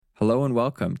Hello and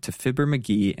welcome to Fibber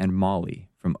McGee and Molly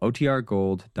from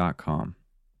OTRGold.com.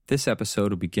 This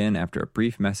episode will begin after a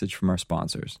brief message from our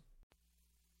sponsors.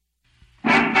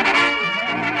 The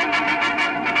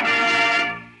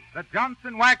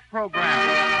Johnson Wax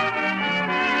Program.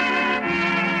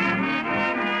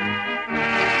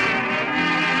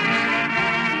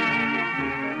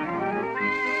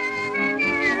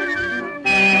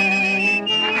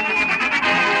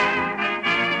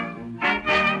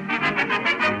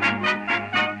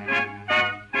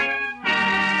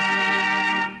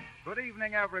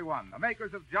 Everyone. The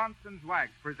makers of Johnson's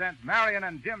Wax present Marion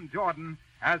and Jim Jordan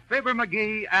as Fibber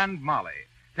McGee and Molly.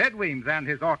 Ted Weems and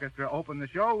his orchestra open the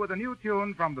show with a new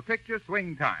tune from the picture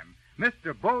Swing Time,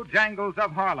 Mr. Bojangles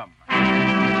of Harlem.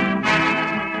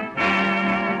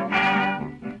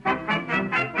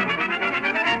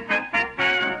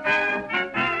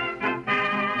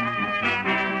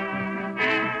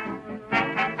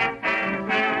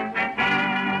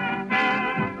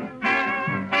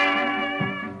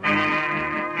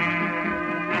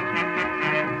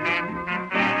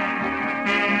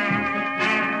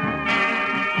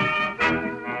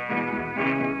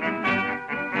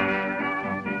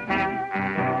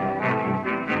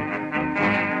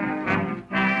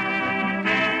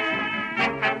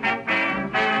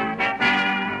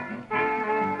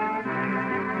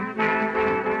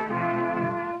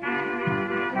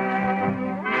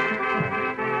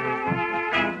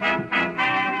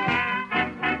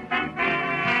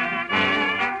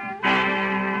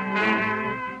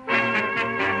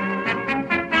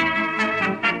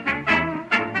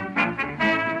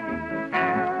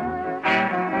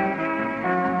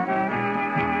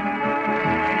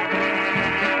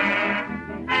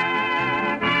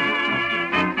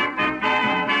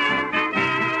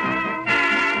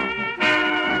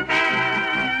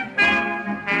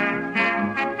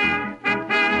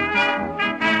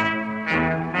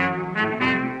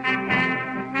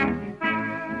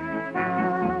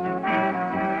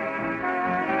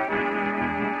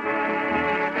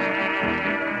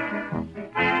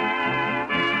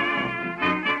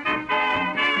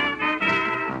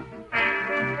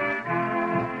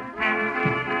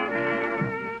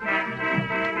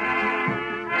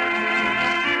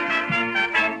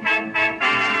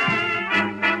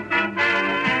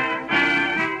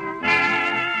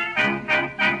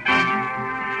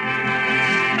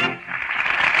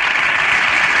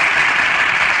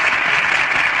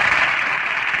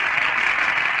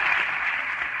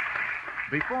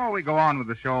 Before we go on with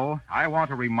the show, I want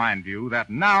to remind you that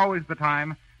now is the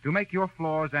time to make your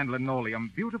floors and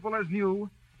linoleum beautiful as new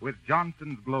with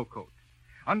Johnson's Glow Coat.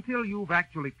 Until you've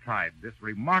actually tried this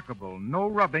remarkable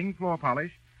no-rubbing floor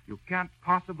polish, you can't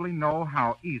possibly know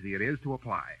how easy it is to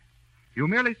apply. You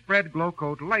merely spread Glow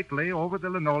Coat lightly over the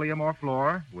linoleum or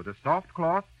floor with a soft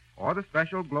cloth or the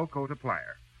special Glow Coat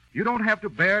applier. You don't have to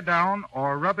bear down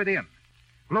or rub it in.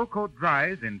 Glow Coat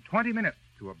dries in 20 minutes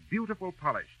to a beautiful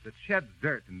polish that sheds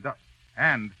dirt and dust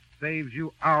and saves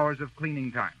you hours of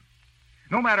cleaning time.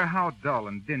 No matter how dull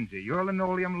and dingy your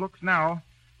linoleum looks now,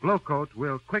 Glow Coat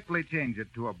will quickly change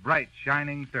it to a bright,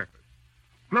 shining surface.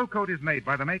 Glow Coat is made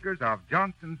by the makers of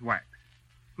Johnson's Wax.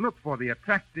 Look for the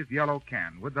attractive yellow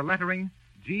can with the lettering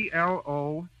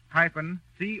GLO-COAT.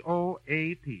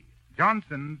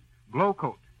 Johnson's Glow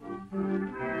Coat.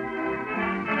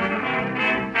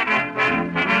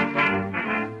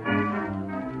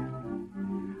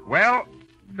 Well,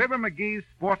 Fibber McGee's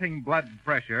sporting blood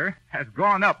pressure has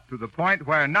gone up to the point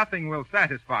where nothing will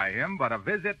satisfy him but a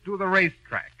visit to the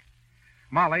racetrack.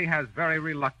 Molly has very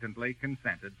reluctantly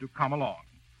consented to come along.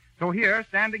 So here,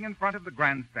 standing in front of the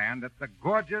grandstand at the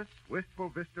gorgeous Wistful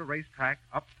Vista Racetrack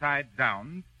Upside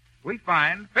Downs, we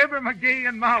find Fibber McGee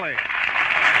and Molly.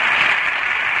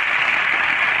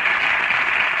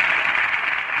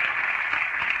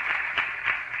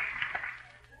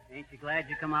 Ain't you glad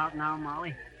you come out now,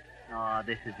 Molly? Oh,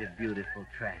 this is a beautiful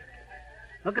track.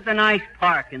 Look at the nice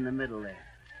park in the middle there.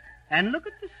 And look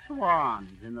at the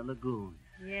swans in the lagoon.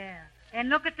 Yeah. And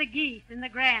look at the geese in the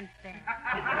grandstand.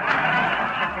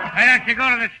 Why don't you go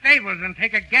to the stables and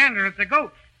take a gander at the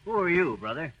goats? Who are you,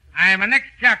 brother? I'm an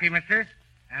ex-jockey, mister.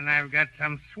 And I've got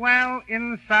some swell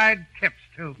inside tips,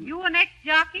 too. You an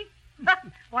ex-jockey?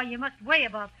 Why, you must weigh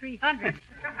about 300.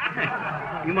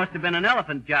 You must have been an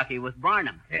elephant jockey with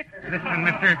Barnum. Listen,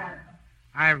 mister.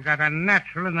 I've got a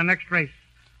natural in the next race.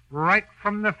 Right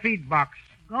from the feed box.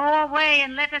 Go away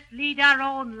and let us lead our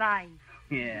own lives.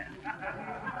 Yeah.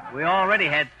 We already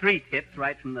had 3 tips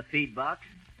right from the feed box,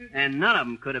 and none of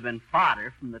them could have been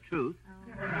fodder from the truth.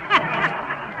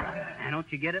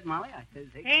 Don't you get it, Molly? I says,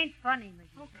 hey. Ain't funny,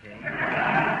 McGee.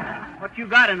 Okay. What you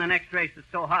got in the next race that's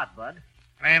so hot, Bud?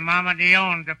 Play Mama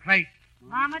Dion to place.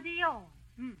 Mama Dion.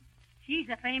 She's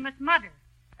a famous mother.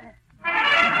 Now,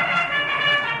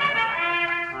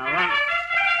 run.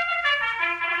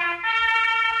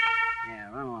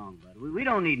 Yeah, run along, bud. We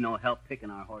don't need no help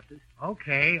picking our horses.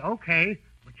 Okay.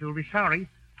 But you'll be sorry.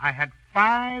 I had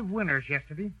 5 winners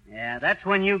yesterday. Yeah, that's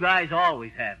when you guys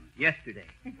always have them. Yesterday.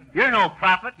 You're no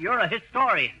prophet. You're a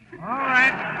historian. All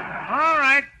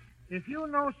right. If you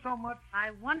know so much...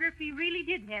 I wonder if he really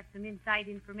did have some inside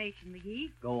information,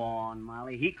 McGee. Go on,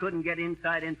 Molly. He couldn't get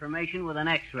inside information with an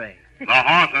X-ray. The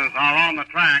horses are on the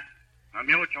track. The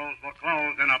mutuals will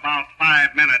close in about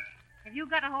 5 minutes. Have you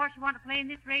got a horse you want to play in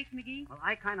this race, McGee? Well,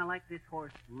 I kind of like this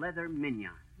horse, Leather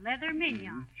Mignon. Leather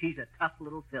Mignon. She's a tough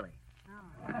little filly.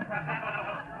 Oh.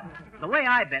 The way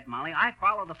I bet, Molly, I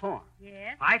follow the form.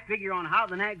 Yes. I figure on how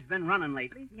the nag's been running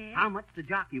lately, Yes. how much the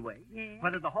jockey weighs, Yes.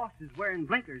 whether the horse is wearing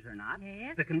blinkers or not,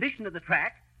 Yes. the condition of the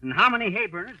track, and how many hay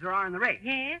burners there are in the race.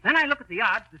 Yes. Then I look at the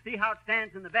odds to see how it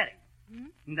stands in the betting. Hmm?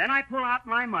 And then I pull out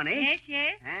my money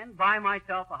Yes. and buy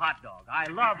myself a hot dog. I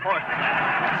love horses.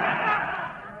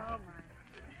 Oh,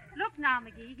 my. Look now,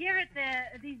 McGee, here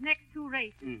at these next 2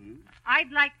 races, Mm-hmm.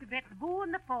 I'd like to bet Boo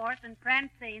in the 4th and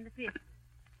Francais in the 5th.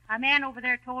 A man over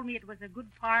there told me it was a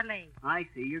good parlay. I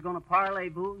see. You're going to parlay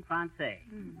Boo and Francais.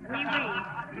 Oui,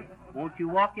 oui. Won't you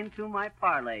walk into my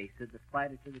parlay, said the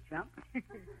spider to the chump.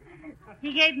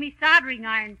 He gave me soldering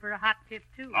iron for a hot tip,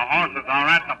 too. The horses are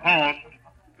at the post.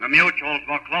 The mutuals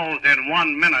will close in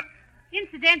 1 minute.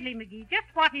 Incidentally, McGee, just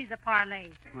what is a parlay?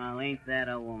 Well, ain't that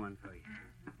a woman for you?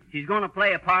 She's going to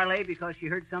play a parlay because she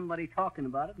heard somebody talking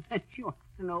about it, and she wants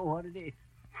to know what it is.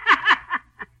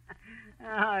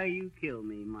 Oh, you kill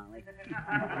me, Molly.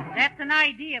 That's an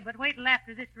idea, but wait till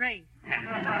after this race.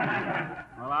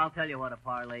 Well, I'll tell you what a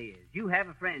parlay is. You have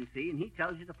a friend, see, and he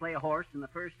tells you to play a horse in the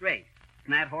first race,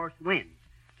 and that horse wins.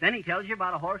 Then he tells you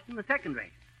about a horse in the second race.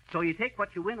 So you take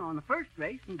what you win on the first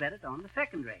race and bet it on the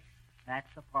second race. That's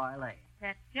a parlay.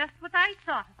 That's just what I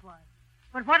thought it was.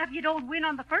 But what if you don't win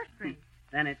on the first race?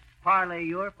 Then it's parlay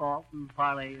your fault and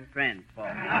parlay your friend's fault.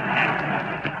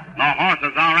 The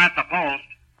horses are at the post.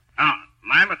 Now,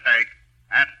 my mistake.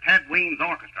 That's Ted Weems'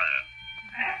 orchestra.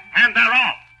 And they're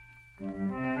off.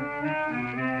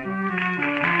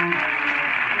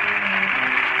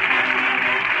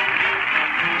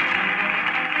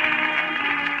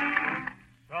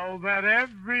 So that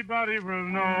everybody will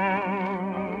know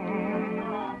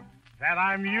that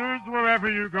I'm yours wherever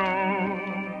you go.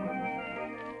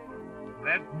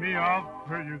 Let me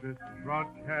offer you this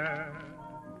broadcast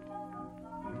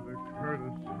to the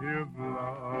courtesy of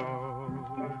love.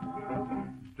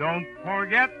 Don't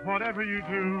forget whatever you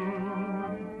do,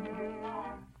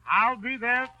 I'll be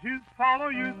there to follow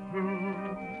you through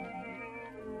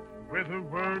with a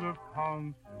word of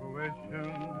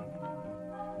consolation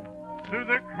to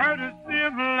the courtesy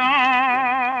of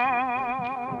love.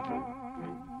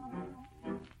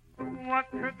 What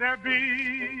could there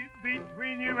be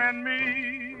between you and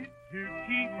me to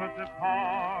keep us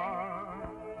apart?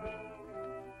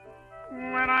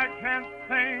 When I can't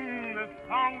sing the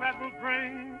song that will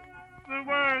bring the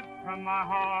words from my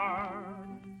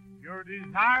heart, your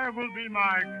desire will be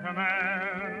my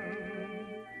command.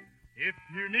 If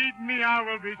you need me, I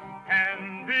will be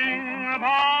standing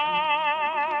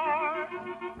apart.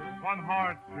 With one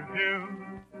heart to give,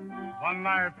 one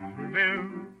life to live,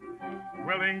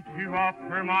 willing to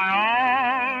offer my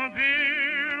all,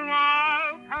 dear,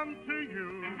 I'll come to you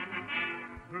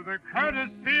through the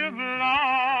courtesy of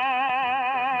love.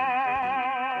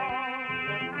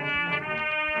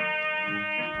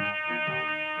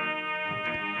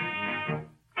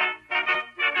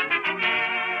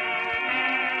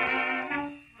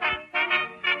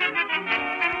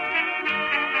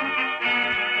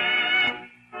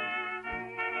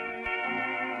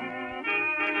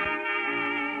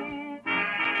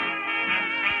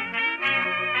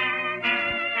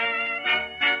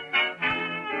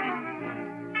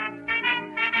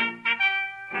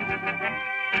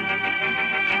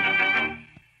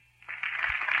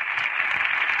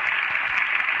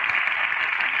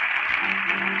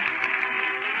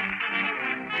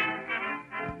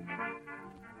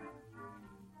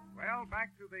 Well, back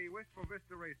to the Wistful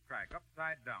Vista racetrack,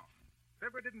 upside down.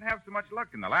 Fibber didn't have so much luck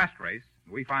in the last race.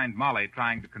 We find Molly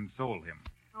trying to console him.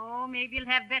 Oh, maybe you'll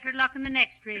have better luck in the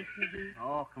next race, McGee.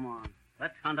 Oh, come on.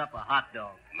 Let's hunt up a hot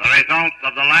dog. The results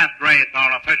of the last race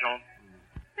are official.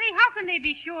 Say, how can they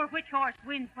be sure which horse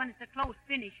wins when it's a close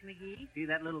finish, McGee? See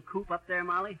that little coop up there,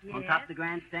 Molly? On Yes. top of the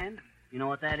grandstand? You know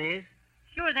what that is?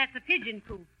 Sure, that's a pigeon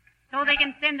coop. So they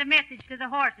can send a message to the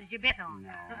horses you bet on.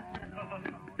 No.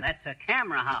 That's a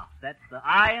camera house. That's the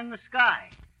eye in the sky.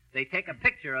 They take a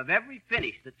picture of every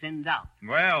finish that's in doubt.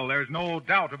 Well, there's no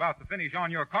doubt about the finish on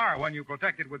your car when you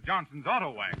protect it with Johnson's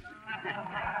Auto Wax.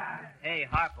 Hey,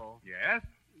 Harpo, Yes?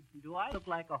 do I look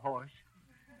like a horse?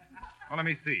 Well, let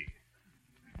me see.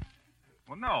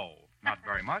 Well, no, not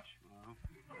very much.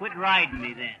 Quit riding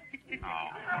me then. Oh.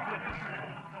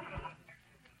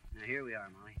 Now, here we are,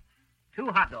 Molly. 2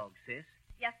 hot dogs, sis.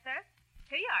 Yes, sir.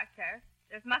 Here you are, sir.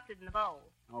 There's mustard in the bowl.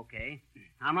 Okay.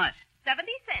 How much? 70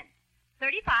 cents.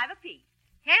 35 apiece.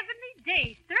 Heavenly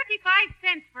days, 35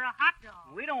 cents for a hot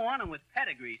dog. We don't want them with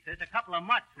pedigree, sis. A couple of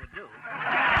mutts would do.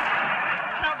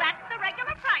 Well, that's the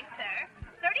regular price, sir.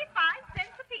 35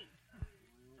 cents apiece. Oh,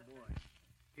 boy.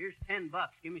 Here's $10.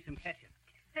 Give me some ketchup.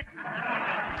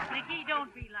 Mickey,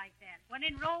 don't be like that. When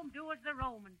in Rome, do as the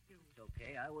Romans do. It's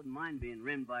okay. I wouldn't mind being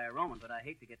rimmed by a Roman, but I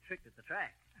hate to get tricked at the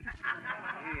track.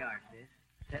 Here you are, sis.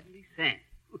 70 cents.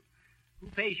 Who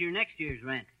pays your next year's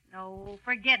rent? Oh,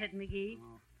 forget it, McGee.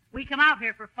 Oh. We come out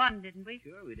here for fun, didn't we?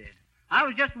 Sure we did. I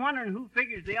was just wondering who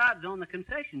figures the odds on the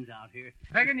concessions out here.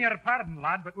 Begging your pardon,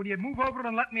 lad, but will you move over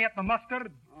and let me at the mustard?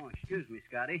 Oh, excuse me,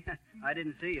 Scotty. I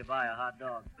didn't see you buy a hot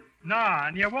dog. Nah,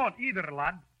 and you won't either,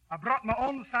 lad. I brought my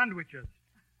own sandwiches.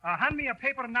 Hand me a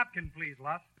paper napkin, please,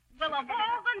 lass. Well, of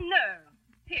all the nerve.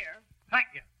 Here. Thank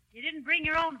you. You didn't bring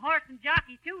your own horse and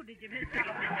jockey, too, did you, mister?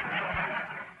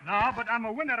 No, but I'm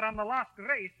a winner on the last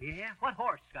race. Yeah? What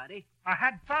horse, Scotty? I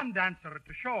had Fan Dancer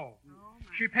to show. Oh,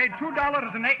 She paid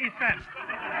 $2.80.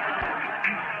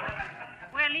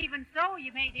 Well, even so,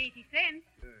 you made 80 cents.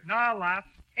 No, lass,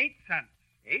 8 cents.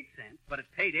 8 cents? But it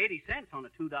paid 80 cents on a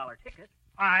 $2 ticket.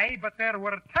 Aye, but there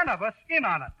were 10 of us in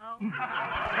on it. Oh, But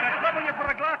I trouble you for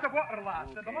a glass of water, lass.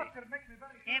 Okay. The mustard makes me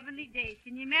very... heavenly days.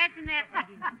 Can you imagine that,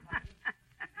 McGee?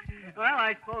 Well,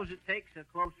 I suppose it takes a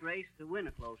close race to win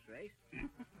a close race.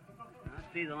 Let's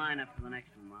see the lineup for the next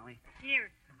one, Molly. Here,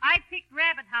 I picked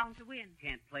Rabbit Hound to win.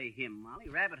 Can't play him, Molly.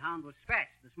 Rabbit Hound was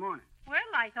scratched this morning. Well,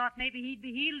 I thought maybe he'd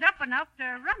be healed up enough to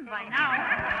run by now.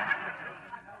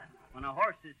 When a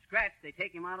horse is scratched, they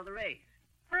take him out of the race.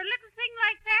 For a little thing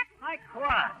like that, Like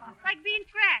what? like being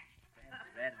scratched.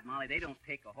 That is, Molly, they don't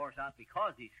take a horse out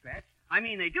because he's scratched. I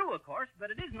mean, they do, of course, but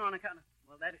it isn't on account of...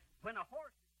 Well, that is... When a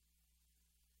horse...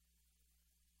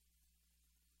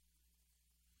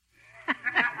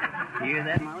 You hear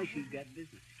that, Molly? She's got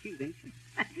business. Cute, ain't she?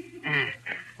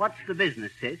 What's the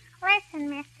business, sis? Listen,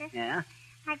 mister. Yeah?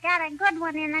 I got a good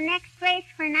one in the next race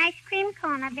for an ice cream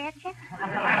cone, I betcha.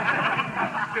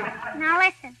 Now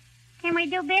listen. Can we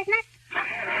do business?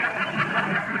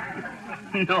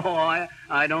 No,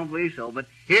 I don't believe so, but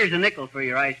here's a nickel for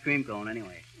your ice cream cone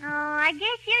anyway. Oh, I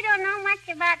guess you don't know much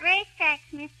about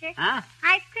racetracks, mister. Huh?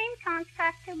 Ice cream cones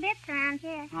cost 2 bits around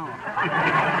here.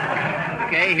 Oh.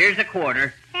 Okay, here's a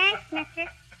quarter. Thanks, mister.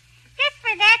 Just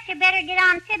for that, you better get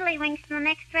on Tiddlywinks in the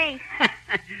next race.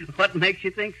 What makes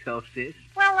you think so, sis?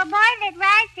 Well, the boy that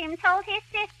rides him told his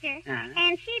sister, Uh-huh.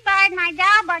 and she borrowed my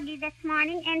doll buggy this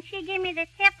morning, and she gave me the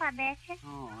tip, I betcha.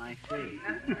 Oh, I see.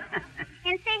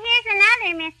 And say, here's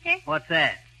another, mister. What's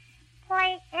that?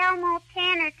 Play Elmo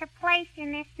Tanner to place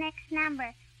in this next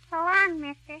number. So long,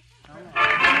 mister.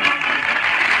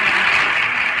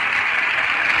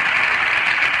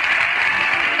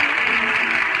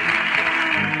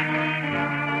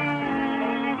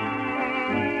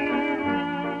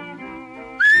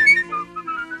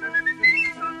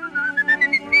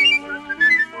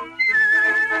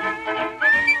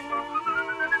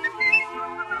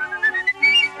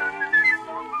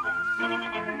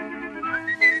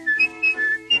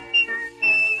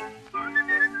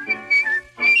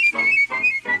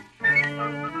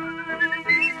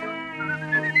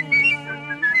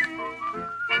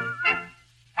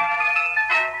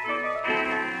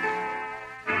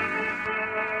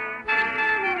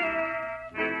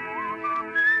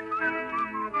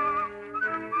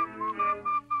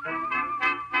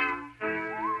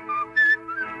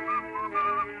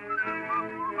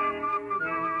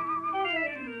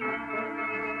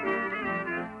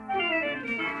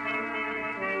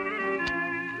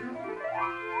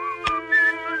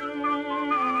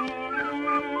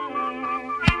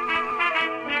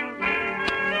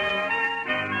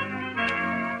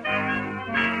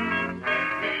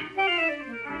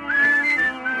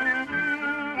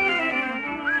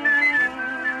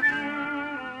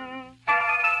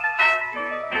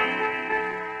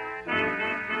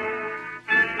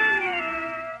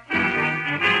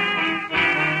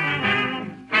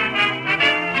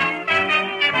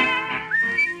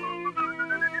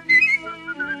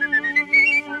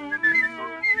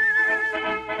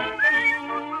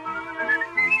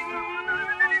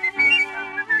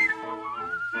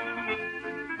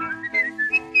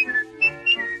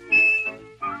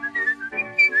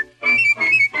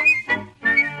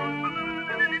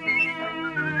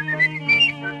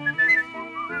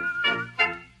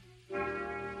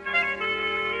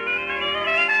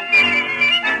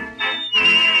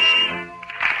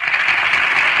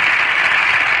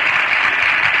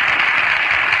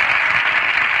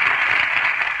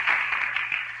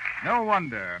 No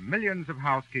wonder millions of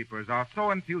housekeepers are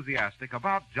so enthusiastic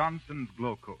about Johnson's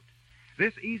Glow Coat.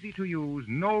 This easy-to-use,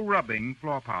 no-rubbing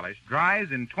floor polish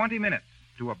dries in 20 minutes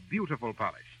to a beautiful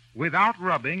polish, without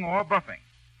rubbing or buffing.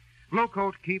 Glow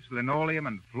Coat keeps linoleum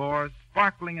and floors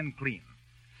sparkling and clean,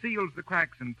 seals the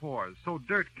cracks and pores so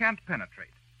dirt can't penetrate.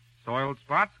 Soiled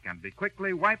spots can be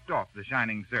quickly wiped off the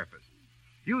shining surface.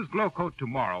 Use Glow Coat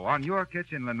tomorrow on your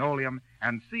kitchen linoleum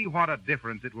and see what a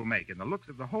difference it will make in the looks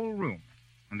of the whole room.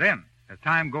 And then, as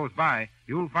time goes by,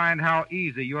 you'll find how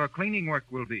easy your cleaning work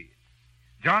will be.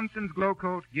 Johnson's Glow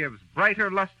Coat gives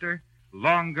brighter luster,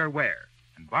 longer wear.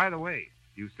 And by the way,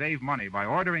 you save money by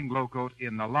ordering Glow Coat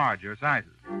in the larger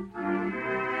sizes.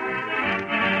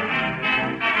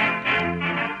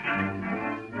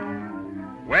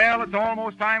 Well, it's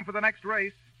almost time for the next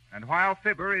race. And while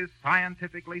Fibber is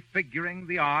scientifically figuring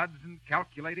the odds and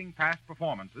calculating past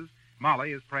performances,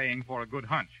 Molly is praying for a good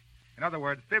hunch. In other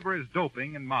words, Fibber is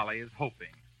doping and Molly is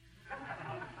hoping.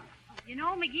 You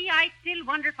know, McGee, I still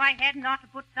wonder if I hadn't ought to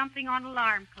put something on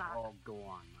alarm clock. Oh, go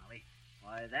on, Molly.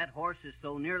 Why, that horse is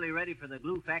so nearly ready for the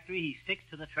glue factory, he sticks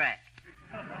to the track.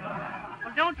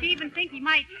 Well, don't you even think he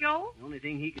might show? The only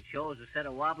thing he could show is a set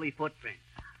of wobbly footprints.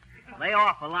 Lay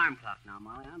off alarm clock now,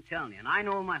 Molly, I'm telling you, and I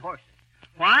know my horses.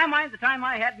 Why, I mind the time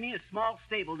I had me a small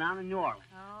stable down in New Orleans.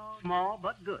 Oh. Small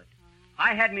but good.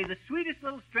 I had me the sweetest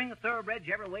little string of thoroughbreds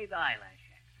you ever waved the eyelash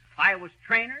at. I was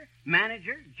trainer,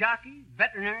 manager, jockey,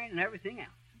 veterinarian, and everything else.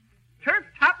 Turf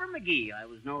Topper McGee, I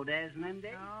was known as in them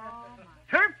days. Oh, my.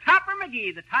 Turf Topper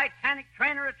McGee, the Titanic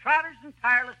trainer of trotters and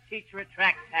tireless teacher of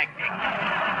track tactics.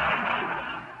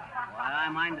 Why, I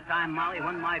mind the time, Molly,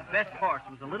 when my best horse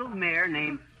was a little mare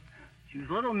named...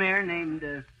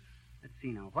 let's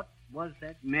see now, what was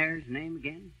that mare's name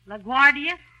again?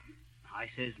 LaGuardia? I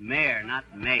says mare, not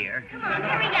mayor. Come on,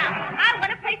 hurry up. I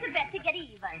want to place a bet to get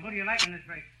even. What do you like in this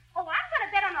race? Oh, I'm going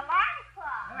to bet on alarm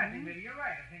clock. I think maybe you're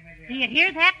right. Do you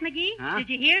hear that, McGee? Huh? Did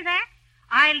you hear that?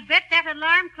 I'll bet that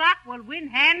alarm clock will win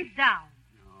hands down.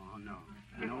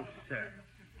 No, sir.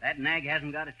 That nag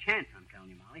hasn't got a chance, I'm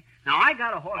telling you, Molly. Now, I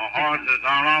got a horse... The horses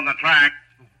are on the track.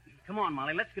 Come on,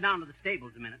 Molly, let's go down to the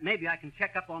stables a minute. Maybe I can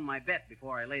check up on my bet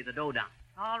before I lay the dough down.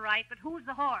 All right, but who's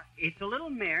the horse? It's a little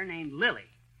mare named Lily.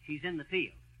 She's in the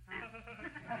field.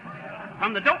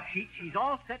 From the dope sheet, she's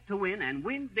all set to win and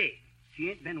win big. She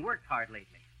ain't been worked hard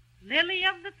lately. Lily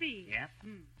of the field. Yep.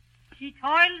 She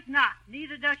toils not,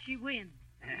 neither does she win.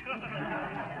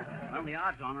 Well, the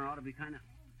odds on her ought to be kind of...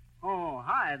 Oh,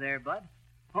 hi there, Bud.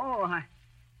 Oh, I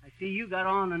see you got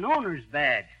on an owner's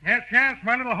badge. Yes,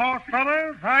 my little horse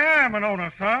fellas. I am an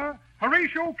owner, sir.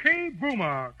 Horatio K.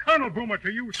 Boomer. Colonel Boomer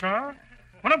to you, sir.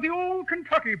 One of the old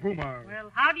Kentucky Boomers.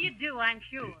 Well, how do you do, I'm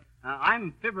sure.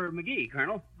 I'm Fibber McGee,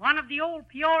 Colonel. One of the old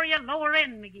Peoria lower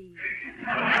end McGee.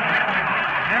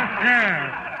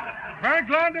 Yes. Very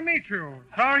glad to meet you.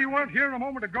 Sorry you weren't here a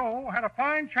moment ago. Had a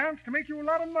fine chance to make you a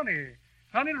lot of money.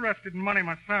 Not interested in money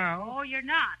myself. Oh, you're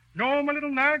not. No, my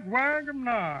little nag-wag, I'm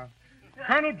not.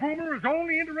 Colonel Boomer is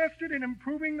only interested in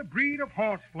improving the breed of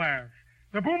horse flash.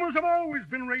 The Boomers have always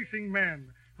been racing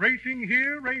men. Racing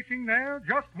here, racing there,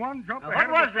 just one jump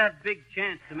ahead What of was that big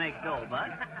chance to make dough,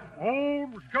 Bud? Oh, it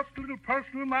was just a little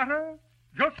personal matter.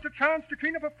 Just a chance to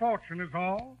clean up a fortune is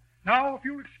all. Now, if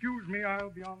you'll excuse me, I'll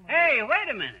be on my... Hey, wait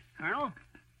a minute, Colonel.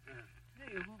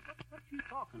 What you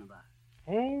talking about?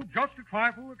 Oh, just a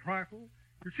trifle.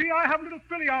 You see, I have a little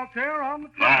filly out there on the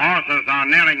The track. horses are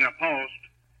nearing the post.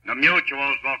 The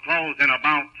mutuals will close in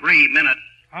about 3 minutes.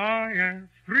 Ah, yes,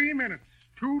 3 minutes.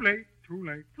 Too late. Too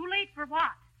late for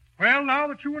what? Well, now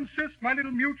that you insist, my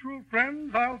little mutual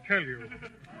friends, I'll tell you.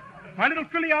 My little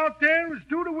filly out there is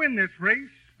due to win this race,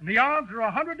 and the odds are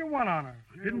 100 to 1 on her.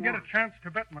 Didn't get a chance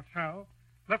to bet myself.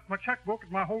 Left my checkbook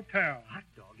at my hotel. Hot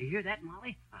dog, you hear that,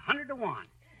 Molly? 100 to 1.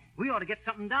 We ought to get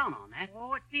something down on that.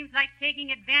 Oh, it seems like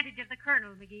taking advantage of the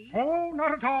Colonel, McGee. Oh,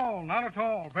 not at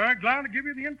all. Very glad to give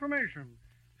you the information.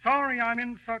 Sorry I'm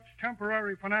in such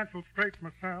temporary financial straits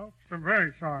myself. I'm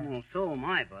very sorry. Oh, so am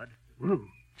I, Bud. Woo.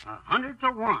 100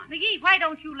 to 1. McGee, why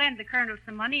don't you lend the Colonel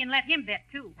some money and let him bet,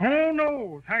 too? Oh,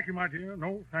 no. Thank you, my dear.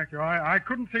 No, thank you. I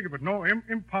couldn't think of it. No,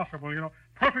 impossible, you know.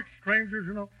 Perfect strangers,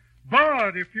 you know.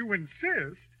 But if you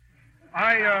insist,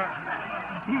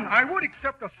 I would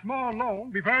accept a small loan.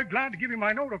 Be very glad to give you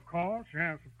my note, of course.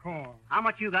 Yes, of course. How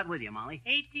much you got with you, Molly?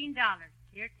 $18.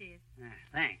 Here it is.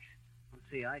 Thanks. Let's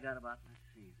see, I got about,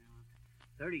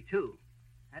 32.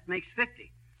 That makes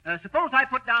 50. Suppose I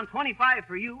put down 25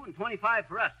 for you and 25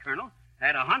 for us, Colonel.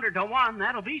 At 100 to 1,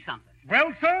 that'll be something.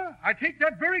 Well, sir, I take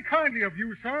that very kindly of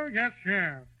you, sir. Yes.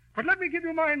 But let me give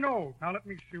you my note. Now, let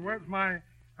me see. Where's my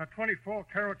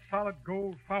 24-karat solid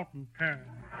gold fountain pen?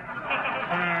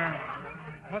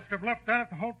 Must have left that at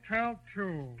the hotel,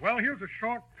 too. Well, here's a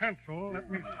short pencil. Let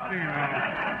me see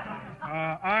now.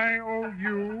 I owe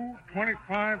you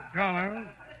 $25.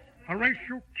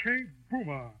 Horatio K.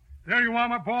 Boomer. There you are,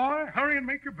 my boy. Hurry and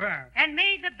make your bet. And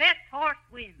may the best horse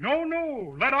win.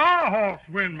 No. Let our horse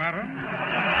win, madam.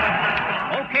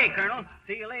 Okay, Colonel.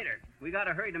 See you later. We got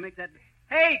to hurry to make that...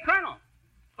 Hey, Colonel.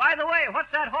 By the way,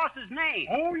 what's that horse's name?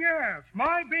 Oh, yes.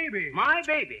 My baby. My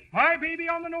baby. My baby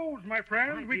on the nose, my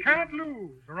friend. My we baby. can't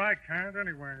lose. Or I can't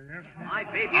anyway. Yes. My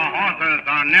baby. The horses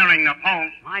are nearing the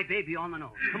post. My baby on the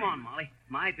nose. Come on, Molly.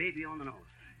 My baby on the nose.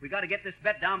 We got to get this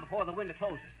bet down before the window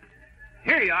closes.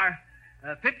 Here you are.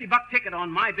 A $50 ticket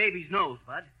on my baby's nose,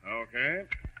 Bud. Okay.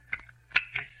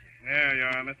 There you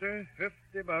are, mister.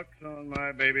 $50 on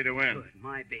my baby to win. Good,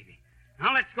 my baby.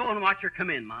 Now let's go and watch her come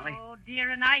in, Molly. Oh, dear,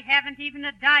 and I haven't even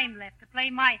a dime left to play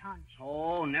my hunch.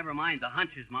 Oh, never mind the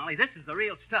hunches, Molly. This is the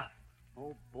real stuff.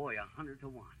 Oh, boy, 100 to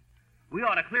 1. We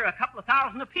ought to clear a couple of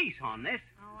thousand apiece on this.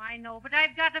 Oh, I know, but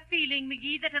I've got a feeling,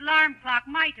 McGee, that alarm clock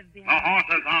might have been. The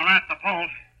horses are at the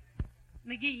post.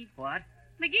 McGee. What?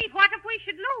 McGee, what if we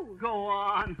should lose? Go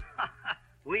on.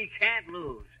 We can't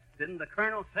lose. Didn't the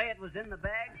colonel say it was in the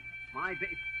bag? My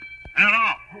baby. They're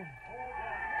off.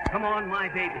 Come on, my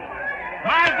baby.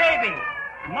 My baby.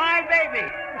 My baby.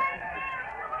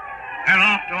 They're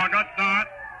off to a good start.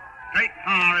 Straight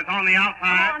car is on the Come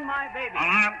outside. on, my baby.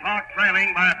 Alarm clock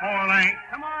trailing by 4 lengths.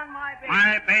 Come on, my baby.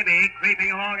 My baby creeping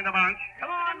along in the bunch.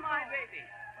 Come on, my baby.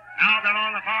 Now they're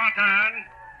on the far turn.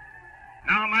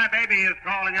 Now my baby is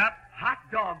crawling up. Hot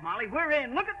dog, Molly. We're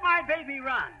in. Look at my baby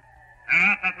run. They're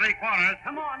at the 3/4.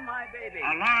 Come on, my baby.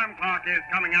 Alarm clock is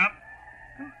coming up.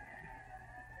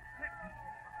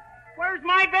 Where's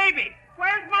my baby?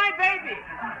 Where's my baby?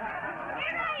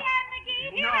 Here I am,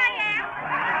 McGee. Here No. I am.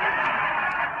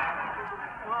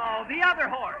 Oh, the other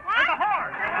horse. What? The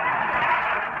horse.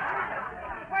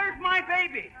 Where's my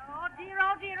baby? Oh, dear,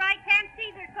 I can't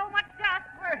see. There's so much dust.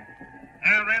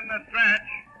 They're in the stretch.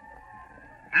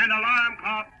 And alarm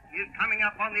clock is coming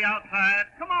up on the outside.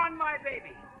 Come on, my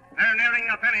baby. They're nearing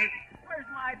the finish. Where's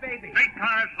my baby?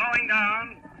 Streetcar is slowing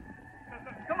down.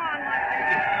 Come on, my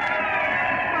baby.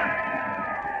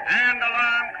 And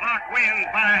alarm clock wins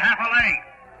by half a length.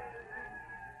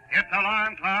 It's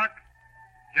alarm clock.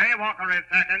 Jay Walker is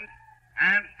second.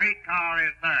 And streetcar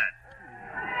is third.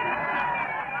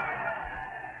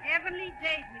 Heavenly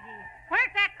days, McGee.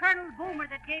 Where's that Colonel Boomer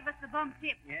that gave us the bum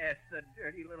tip? Yes, the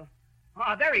dirty little...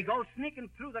 Oh, there he goes, sneaking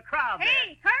through the crowd there.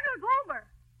 Hey, Colonel Boomer.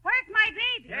 Where's my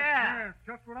baby? Yeah. Yes,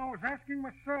 just what I was asking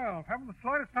myself. Haven't the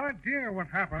slightest idea what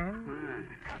happened.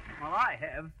 Well, I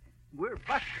have. We're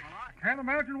busted. Can't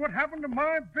imagine what happened to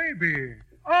my baby.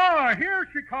 Ah, here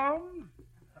she comes.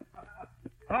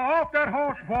 Off that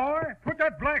horse, boy. Put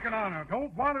that blanket on her.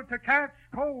 Don't want her to catch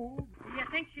cold. Do you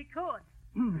think she could?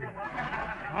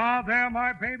 Ah, there,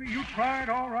 my baby. You tried,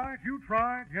 all right. You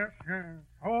tried. Yes.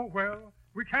 Oh, well.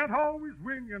 We can't always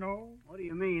win, you know. What do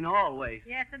you mean, always?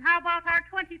 Yes, and how about our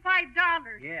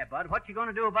 $25? Yeah, Bud, what you going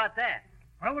to do about that?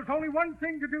 Well, there's only one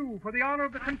thing to do for the honor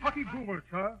of the Kentucky Boomers,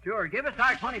 sir. Sure, give us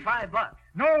our $25.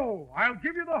 No, I'll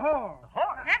give you the horse.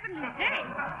 Horse? Heavenly days.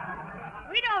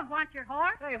 We don't want your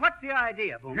horse. Hey, what's the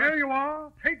idea, Boomer? Here you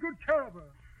are. Take good care of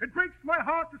her. It breaks my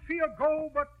heart to see her go,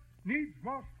 but needs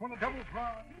must when the devil's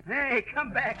right. Hey,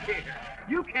 come back here.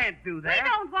 You can't do We that.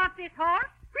 don't want this horse.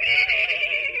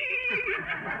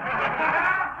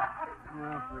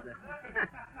 Well,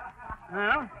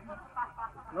 well,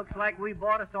 looks like we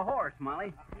bought us a horse,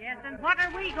 Molly. Yes, and what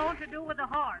are we going to do with the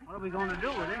horse? What are we going to do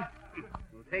with him?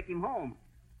 We'll take him home.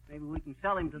 Maybe we can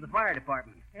sell him to the fire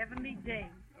department. Heavenly days.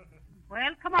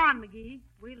 Well, come on, McGee.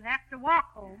 We'll have to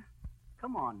walk home.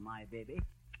 Come on, my baby.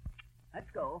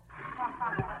 Let's go.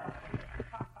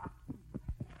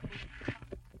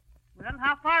 Well,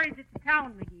 how far is it to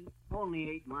town, McGee? Only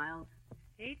 8 miles.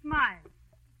 8 miles.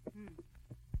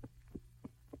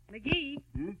 McGee,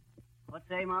 What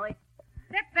say, Molly?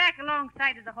 step back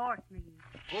alongside of the horse, McGee.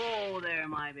 Oh, there,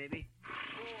 my baby.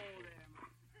 Oh, there,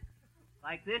 my...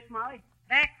 Like this, Molly?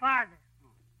 Back farther.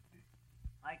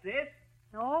 Like this?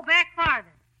 No, back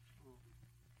farther.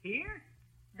 Here?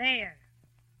 There.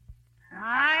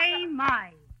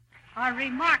 My. A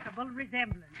remarkable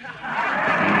resemblance.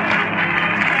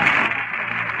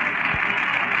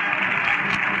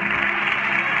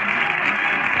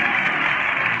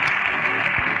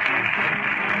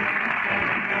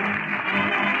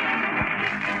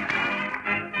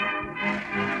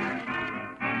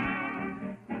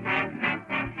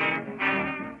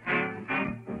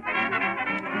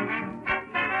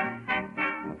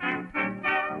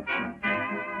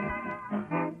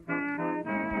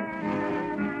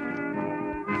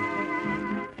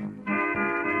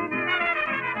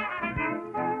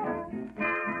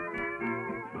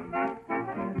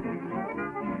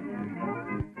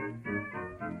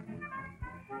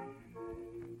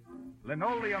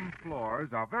 Linoleum floors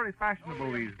are very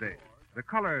fashionable these days. The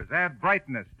colors add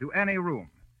brightness to any room.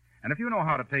 And if you know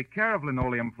how to take care of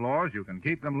linoleum floors, you can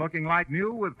keep them looking like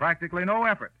new with practically no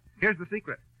effort. Here's the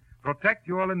secret. Protect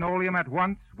your linoleum at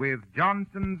once with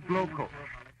Johnson's Glow Coat.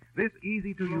 This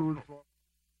easy-to-use